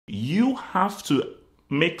have to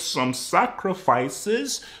make some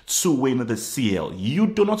sacrifices to win the CL. You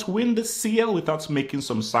do not win the CL without making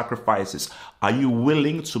some sacrifices. Are you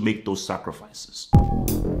willing to make those sacrifices?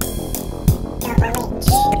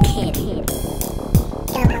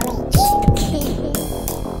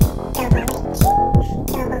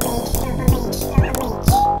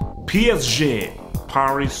 PSG,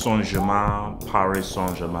 Paris Saint-Germain, Paris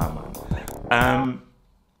Saint-Germain, man.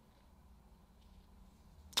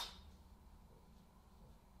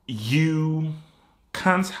 You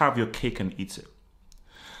can't have your cake and eat it.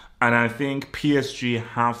 And I think PSG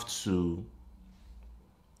have to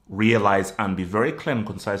realize and be very clear and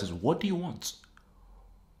concise as what do you want?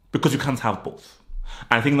 Because you can't have both.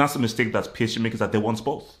 And I think that's the mistake that PSG makes, is that they want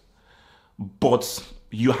both. But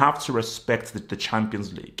you have to respect the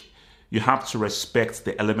Champions League. You have to respect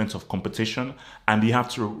the element of competition, and you have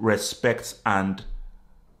to respect and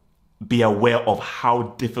be aware of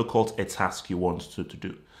how difficult a task you want to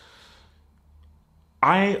do.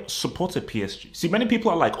 I support a PSG. See, many people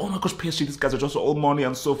are like, oh my gosh, PSG, these guys are just all money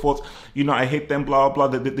and so forth. You know, I hate them, blah, blah,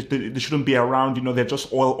 they shouldn't be around. You know, they're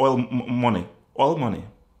just oil money. Oil money.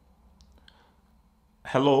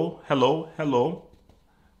 Hello.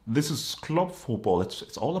 This is club football.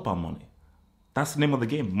 It's all about money. That's the name of the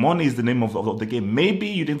game. Money is the name of the game. Maybe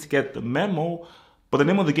you didn't get the memo, but the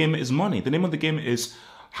name of the game is money. The name of the game is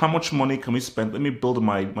how much money can we spend? Let me build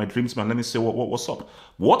my dreams, man. Let me say what's up.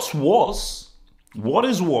 What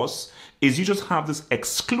is worse is you just have this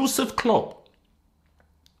exclusive club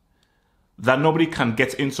that nobody can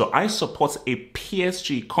get into. I support a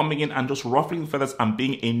PSG coming in and just ruffling feathers and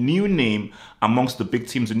being a new name amongst the big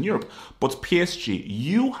teams in Europe. But PSG,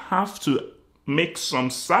 you have to make some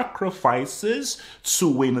sacrifices to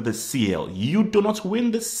win the CL. You do not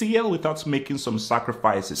win the CL without making some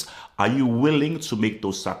sacrifices. Are you willing to make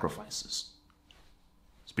those sacrifices?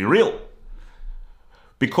 Let's be real.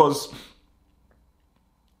 Because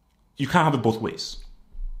you can't have it both ways.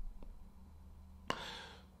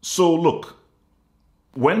 So look,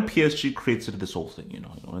 when PSG created this whole thing,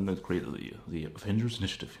 when they created the Avengers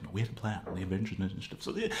Initiative, we had a plan, the Avengers Initiative.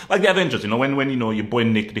 So like the Avengers, when your boy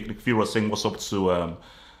Nick Fury was saying what's up to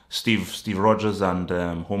Steve Rogers and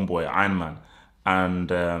homeboy Iron Man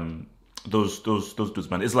and those dudes,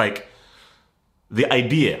 man. It's like the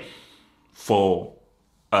idea for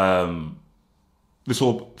this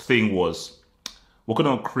whole thing was, we're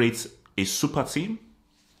going to create a super team,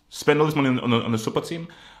 spend all this money on a super team,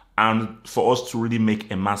 and for us to really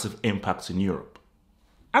make a massive impact in Europe.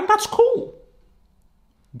 And that's cool.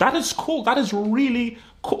 That is cool. That is really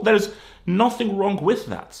cool. There is nothing wrong with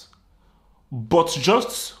that. But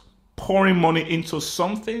just pouring money into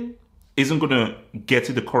something isn't going to get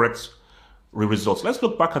you the correct results. Let's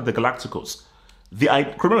look back at the Galacticos.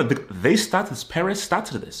 Remember, they started this. Perez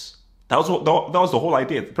started this. That was the whole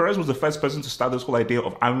idea. Perez was the first person to start this whole idea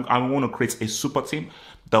of I want to create a super team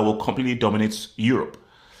that will completely dominate Europe.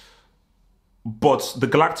 But the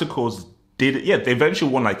Galacticos did, they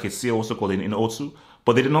eventually won like a CL, also called in 02,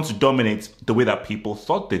 but they did not dominate the way that people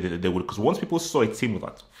thought they would. Because once people saw a team with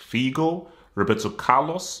like Figo, Roberto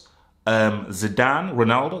Carlos, Zidane,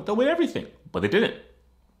 Ronaldo, they win everything. But they didn't.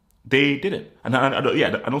 They didn't. And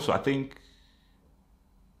also I think,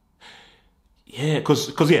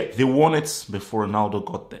 because they won it before Ronaldo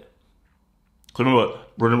got there. Because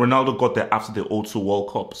remember, Ronaldo got there after the 02 World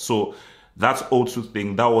Cup. So that 02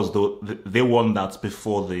 thing, that was they won that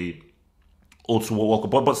before the 02 World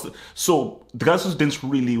Cup. But so the guys didn't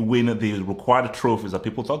really win the required trophies that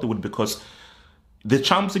people thought they would, because the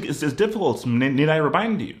Champions League is difficult. Need I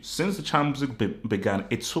remind you? Since the Champions League began,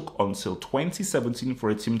 it took until 2017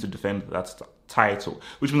 for a team to defend that title,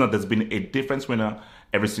 which means that there's been a difference winner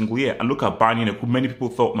every single year. And look at Bayern Munich, who many people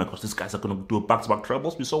thought, oh my gosh, these guys are going to do back-to-back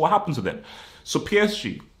trebles. We saw what happened to them. So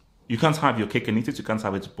PSG, you can't have your cake and eat it. You can't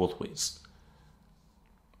have it both ways.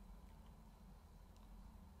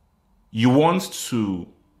 You want to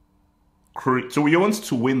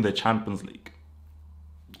win the Champions League.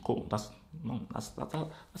 Cool. That's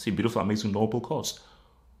a beautiful, amazing, noble cause.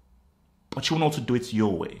 But you want to do it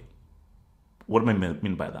your way. What do I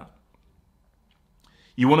mean by that?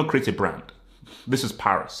 You want to create a brand. This is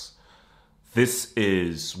Paris. This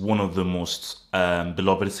is one of the most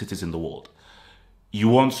beloved cities in the world. You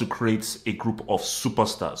want to create a group of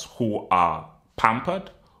superstars who are pampered,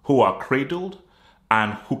 who are cradled,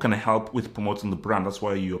 and who can help with promoting the brand. That's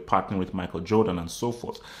why you're partnering with Michael Jordan and so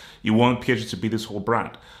forth. You want PSG to be this whole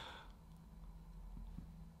brand.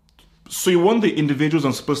 So you want the individuals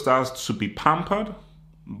and superstars to be pampered,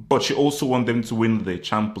 but you also want them to win the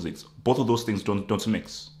Champions League. Both of those things don't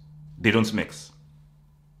mix. They don't mix.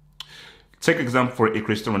 Take example for a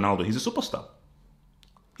Cristiano Ronaldo. He's a superstar.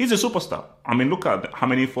 He's a superstar. I mean, look at how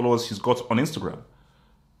many followers he's got on Instagram.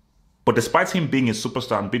 But despite him being a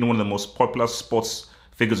superstar and being one of the most popular sports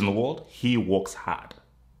figures in the world, he works hard.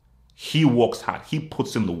 He works hard. He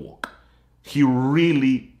puts in the work. He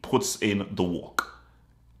really puts in the work.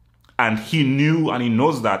 And he knew and he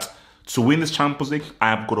knows that to win this Champions League, I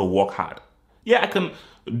have got to work hard. Yeah, I can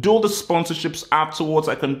do all the sponsorships afterwards.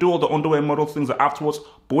 I can do all the underwear model things afterwards.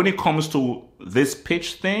 But when it comes to this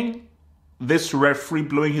pitch thing, this referee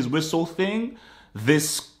blowing his whistle thing,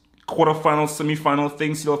 this quarterfinal, semi-final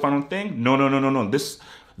thing, final thing, no.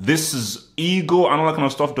 This is ego and all that kind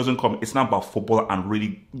of stuff doesn't come. It's not about football and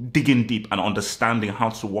really digging deep and understanding how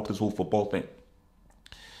to work this whole football thing.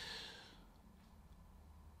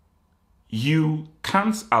 You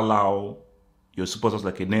can't allow your supporters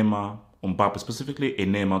like a Neymar, Mbappe, specifically a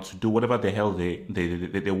Neymar, to do whatever the hell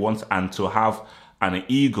they want and to have an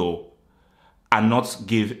ego and not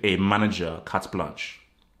give a manager carte blanche.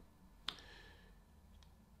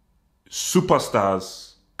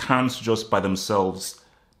 Superstars can't just by themselves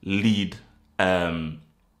lead a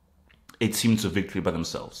team to victory by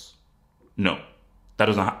themselves. No, that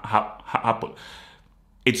doesn't happen.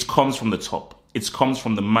 It comes from the top. It comes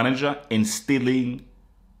from the manager instilling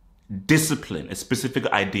discipline, a specific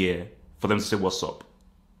idea for them to say, what's up?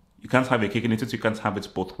 You can't have a cake and eat it. You can't have it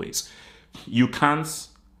both ways. You can't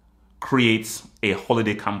create a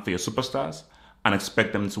holiday camp for your superstars and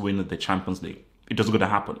expect them to win the Champions League. It doesn't going to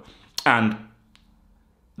happen. And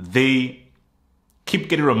they keep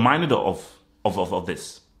getting reminded of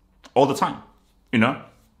this all the time, you know?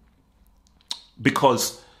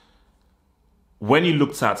 Because when you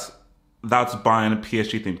looked at that Bayern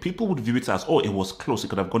PSG thing, people would view it as, oh, it was close. It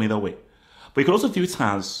could have gone either way. But you could also view it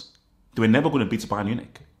as they were never going to beat Bayern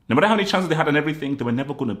Munich. No matter how many chances they had and everything, they were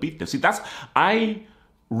never going to beat them. See, I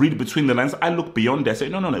read between the lines. I look beyond there. Say,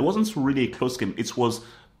 no. It wasn't really a close game. It was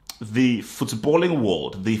the footballing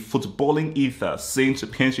world, the footballing ether saying to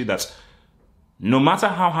PSG that no matter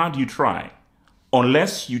how hard you try,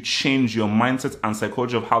 unless you change your mindset and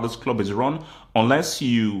psychology of how this club is run, unless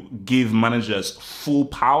you give managers full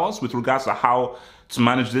powers with regards to how to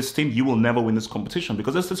manage this team, you will never win this competition,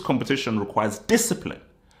 because this competition requires discipline,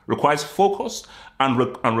 requires focus, and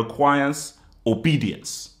requires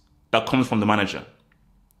obedience that comes from the manager.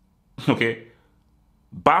 Okay?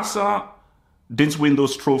 Barca didn't win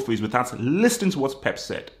those trophies without listening to what Pep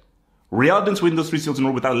said. Real didn't win those 3 seasons in a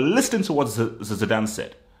row without listening to what Zidane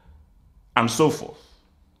said. And so forth.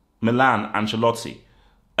 Milan, Ancelotti,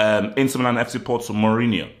 Inter Milan, FC Porto,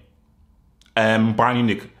 Mourinho, Bayern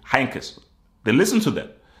Munich, Heinkes. They listen to them.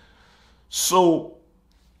 So,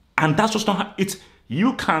 and that's just not how it's.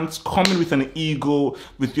 You can't come in with an ego,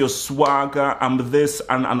 with your swagger and this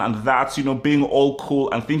and that, you know, being all cool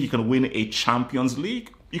and think you can win a Champions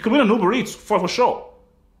League. You can win an Uber Eats for sure.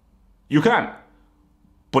 You can.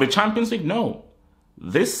 But a Champions League, no.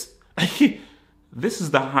 This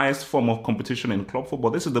is the highest form of competition in club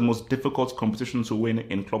football. This is the most difficult competition to win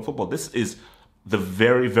in club football. This is the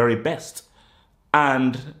very, very best.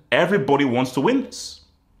 And everybody wants to win this.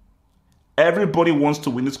 Everybody wants to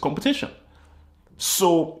win this competition.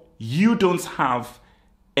 So you don't have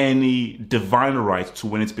any divine right to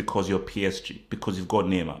win it because you're PSG, because you've got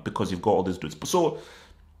Neymar, because you've got all these dudes. So,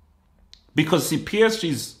 because see,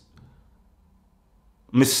 PSG's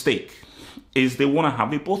mistake is they want to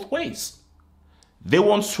have it both ways. They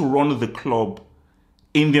want to run the club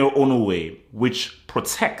in their own way, which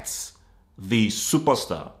protects the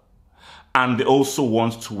superstar, and they also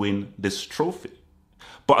want to win this trophy.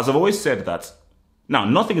 But as I've always said that, now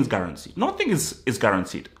nothing is guaranteed. Nothing is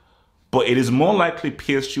guaranteed. But it is more likely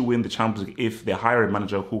PSG win the Champions League if they hire a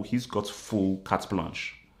manager who he's got full carte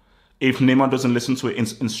blanche. If Neymar doesn't listen to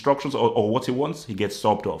instructions or what he wants, he gets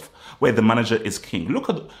subbed off, where the manager is king. Look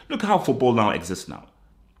at how football now exists now.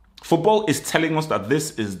 Football is telling us that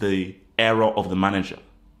this is the era of the manager.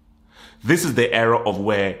 This is the era of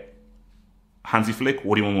where Hansi Flick,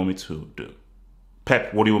 what do you want me to do?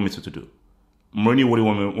 Pep, what do you want me to do? Mourinho, what do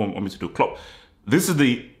you want me to do? Klopp. This is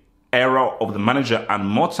the era of the manager, and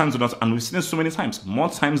more times than not, and we've seen it so many times, more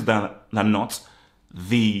times than not,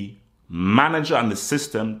 the manager and the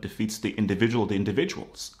system defeats the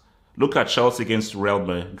individuals. Look at Chelsea against Real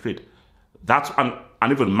Madrid.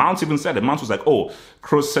 And even Mount even said it. Mount was like, oh,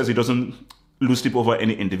 Kroos says he doesn't lose sleep over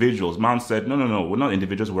any individuals. Mount said, no, we're not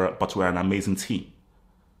individuals, but we're an amazing team.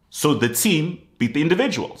 So the team beat the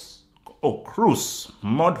individuals. Oh, Kroos,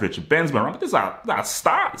 Modric, Benzema, these are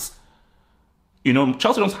stars. You know,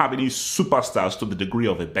 Chelsea don't have any superstars to the degree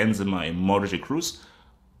of a Benzema, a Modric, a Kroos,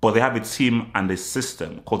 but they have a team and a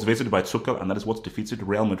system cultivated by Tuchel, and that is what defeated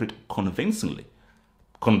Real Madrid convincingly.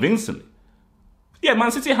 Convincingly. Yeah,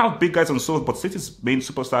 Man City have big guys and so, but City's main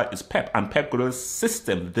superstar is Pep, and Pep Guardiola's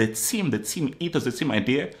system, the team ethos, the team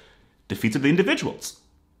idea, defeated the individuals.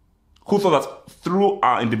 Who thought that through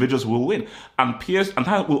our individuals we'll win? And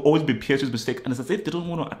that will always be PSG's mistake, and it's as if they don't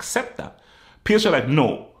want to accept that. PSG are like,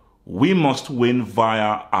 no, we must win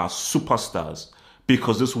via our superstars,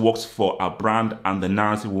 because this works for our brand and the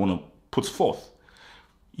narrative we want to put forth.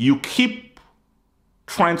 You keep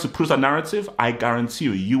trying to push that narrative, I guarantee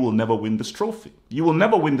you will never win this trophy. You will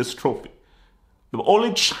never win this trophy. The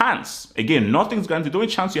only chance, again, nothing's guaranteed, the only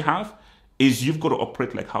chance you have is you've got to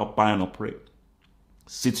operate like how Bayern operate,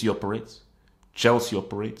 City operates, Chelsea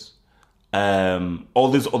operates,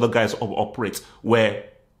 all these other guys operate, where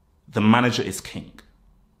the manager is king.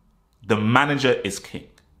 The manager is king.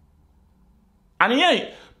 And yeah,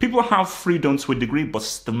 people have freedom to a degree,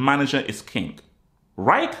 but the manager is king.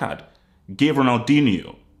 Rijkaard gave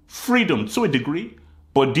Ronaldinho freedom to a degree,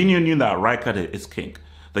 but Dino knew that Rijkaard is king.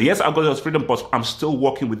 That yes, I've got this freedom, but I'm still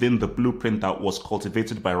working within the blueprint that was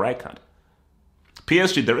cultivated by Rijkaard.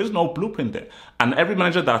 PSG, there is no blueprint there. And every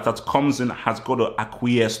manager that comes in has got to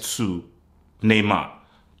acquiesce to Neymar.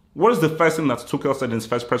 What is the first thing that Tuchel said in his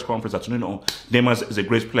first press conference? That, Neymar is a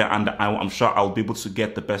great player, and I'm sure I'll be able to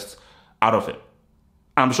get the best out of it.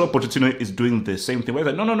 I'm sure Pochettino is doing the same thing. Where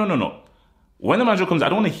he's like, no. When the manager comes, I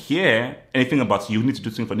don't want to hear anything about you need to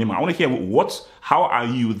do something for Neymar. I want to hear how are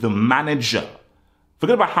you, the manager?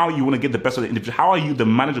 Forget about how you want to get the best of the individual. How are you, the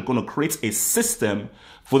manager, going to create a system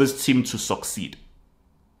for this team to succeed?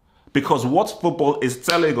 Because what football is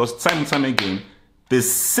telling us time and time again, the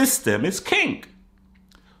system is king.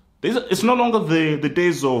 It's no longer the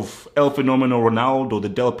days of El Fenomeno Ronaldo, the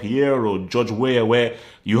Del Piero, George Weah, where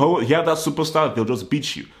you have that superstar, they'll just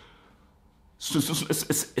beat you. So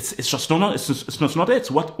it's just not. It's not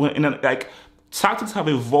it. Tactics have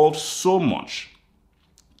evolved so much,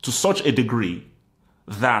 to such a degree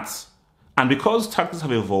that, and because tactics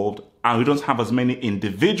have evolved, and we don't have as many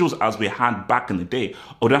individuals as we had back in the day,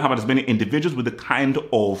 or don't have as many individuals with the kind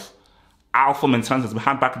of alpha mentality as we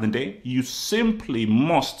had back in the day, you simply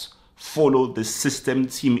must follow the system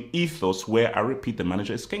team ethos where, I repeat, the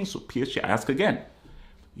manager is king. So PSG, I ask again.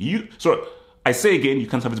 I say again, you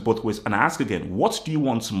can't have it both ways. And I ask again, what do you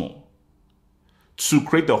want more? To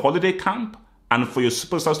create the holiday camp and for your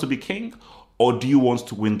superstars to be king? Or do you want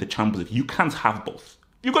to win the Champions League? You can't have both.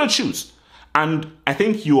 You've got to choose. And I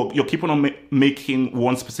think you're keeping on making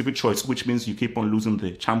one specific choice, which means you keep on losing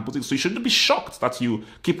the Champions League. So you shouldn't be shocked that you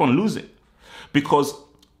keep on losing. Because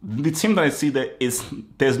the team that I see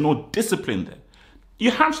there's no discipline there.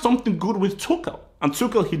 You have something good with Tuchel. And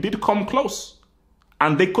Tuchel, he did come close.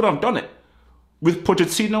 And they could have done it. With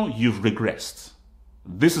Pochettino, you've regressed.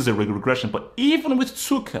 This is a regression. But even with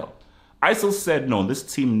Tuchel, I still said, no, this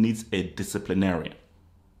team needs a disciplinarian.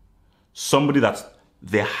 Somebody that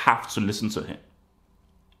they have to listen to him.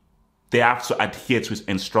 They have to adhere to his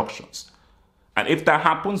instructions. And if that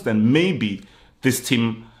happens, then maybe this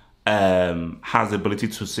team has the ability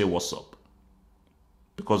to say what's up.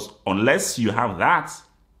 Because unless you have that,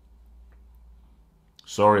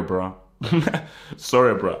 sorry, bro.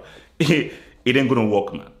 Sorry, bro. It ain't gonna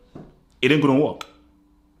work, man. It ain't gonna work.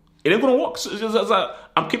 It ain't gonna work. So,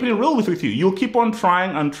 I'm keeping it real with you. You'll keep on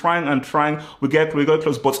trying and trying and trying. We get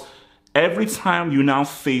close, but every time you now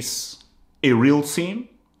face a real team,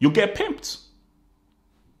 you'll get pimped.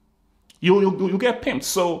 You'll get pimped.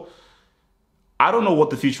 So I don't know what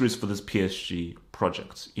the future is for this PSG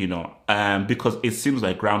project, because it seems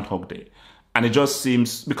like Groundhog Day. And it just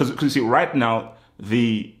seems, because you see, right now,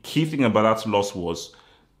 the key thing about that loss was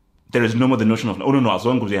there is no more the notion of, oh, no, as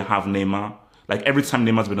long as they have Neymar, like every time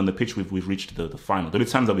Neymar's been on the pitch, we've reached the final. The only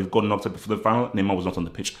times that we've gotten knocked out before the final, Neymar was not on the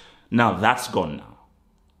pitch. Now that's gone now.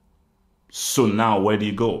 So now where do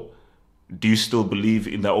you go? Do you still believe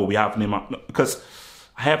in that, oh, we have Neymar? No, because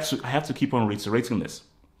I have to keep on reiterating this.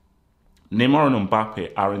 Neymar and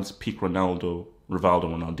Mbappe aren't peak Ronaldo,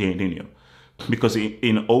 Ronaldinho. Because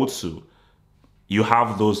in O2, you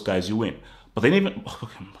have those guys, you win. But then even, because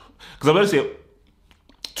I'm going to say,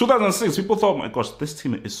 2006, people thought, my gosh, this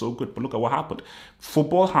team is so good. But look at what happened.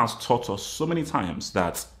 Football has taught us so many times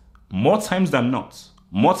that more times than not,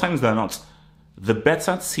 the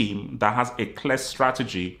better team that has a clear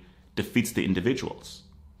strategy defeats the individuals.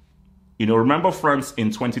 Remember France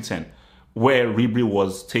in 2010, where Ribery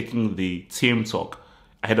was taking the team talk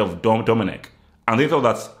ahead of Dominic. And they thought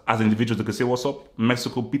that as individuals, they could say, what's up?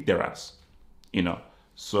 Mexico beat their ass.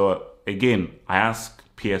 So again, I ask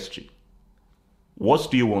PSG, what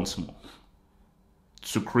do you want more?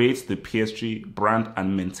 to create the PSG brand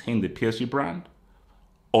and maintain the PSG brand,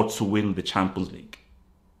 or to win the Champions League.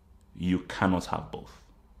 You cannot have both.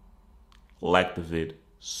 Like the vid,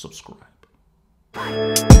 subscribe.